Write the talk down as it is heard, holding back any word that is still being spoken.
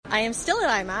I am still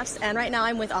at IMATS, and right now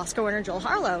I'm with Oscar winner Joel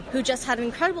Harlow, who just had an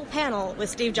incredible panel with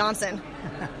Steve Johnson.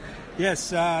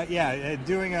 Yes,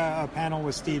 doing a panel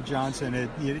with Steve Johnson,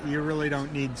 you really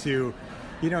don't need to.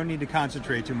 You don't need to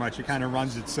concentrate too much. It kind of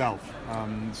runs itself.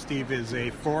 Steve is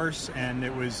a force, and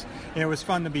it was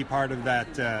fun to be part of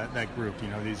that group. You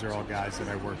know, these are all guys that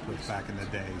I worked with back in the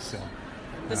day. So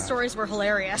the stories were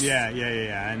hilarious. Yeah,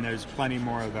 and there's plenty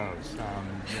more of those.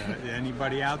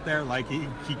 Anybody out there, like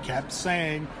he kept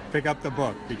saying, pick up the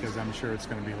book, because I'm sure it's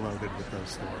going to be loaded with those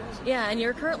stories. Yeah, and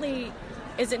you're currently.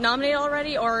 Is it nominated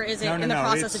already, or is it in the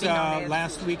process of being nominated?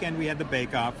 Last weekend we had the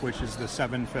Bake Off, which is the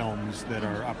 7 films that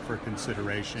are up for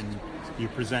consideration. You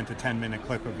present a 10-minute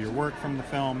clip of your work from the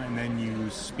film, and then you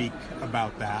speak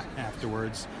about that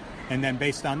afterwards. And then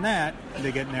based on that,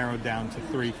 they get narrowed down to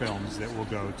 3 films that will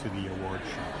go to the award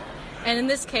show. And in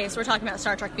this case, we're talking about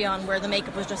Star Trek Beyond, where the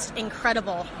makeup was just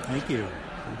incredible. Thank you.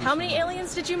 How many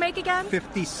aliens did you make again?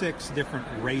 56 different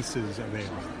races of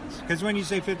aliens. Because when you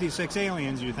say 56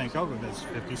 aliens, you think, oh, there's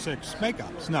 56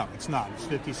 makeups. No, it's not. It's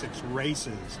 56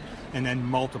 races, and then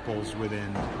multiples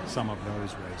within some of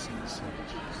those races.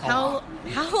 How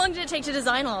long did it take to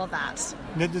design all of that?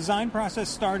 The design process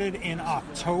started in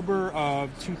October of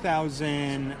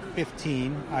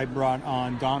 2015. I brought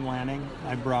on Don Lanning,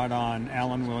 I brought on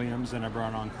Alan Williams, and I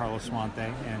brought on Carlos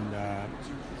Swante, and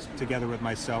together with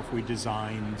myself, we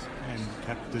designed and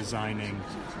kept designing,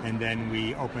 and then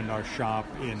we opened our shop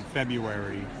in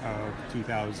February of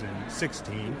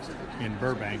 2016 in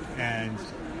Burbank, and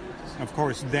of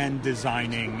course then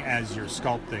designing as you're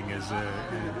sculpting is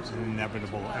an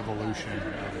inevitable evolution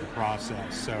of the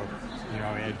process. So, you know,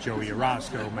 I had Joey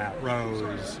Orozco, Matt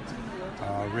Rose,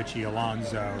 Richie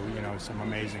Alonso, you know, some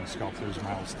amazing sculptors,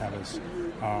 Miles Tevis,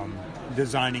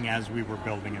 designing as we were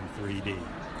building in 3D.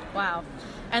 Wow.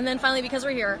 And then finally, because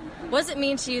we're here, what does it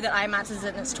mean to you that IMATS is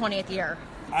in its 20th year?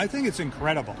 I think it's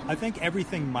incredible. I think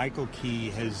everything Michael Key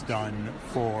has done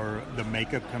for the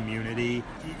makeup community,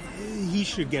 he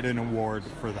should get an award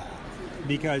for that,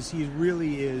 because he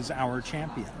really is our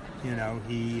champion. You know,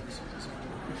 he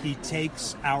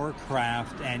takes our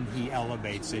craft and he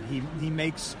elevates it. He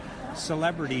makes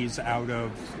celebrities out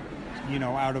of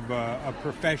a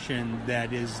profession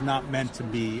that is not meant to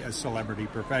be a celebrity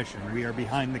profession. We are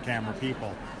behind the camera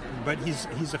people. But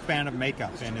he's a fan of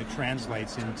makeup, and it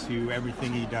translates into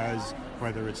everything he does,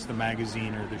 whether it's the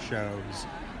magazine or the shows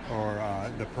or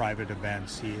the private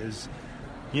events. He is,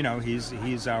 you know,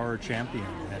 he's our champion,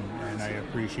 and I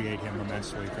appreciate him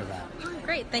immensely for that.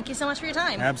 Great. Thank you so much for your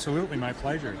time. Absolutely. My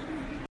pleasure.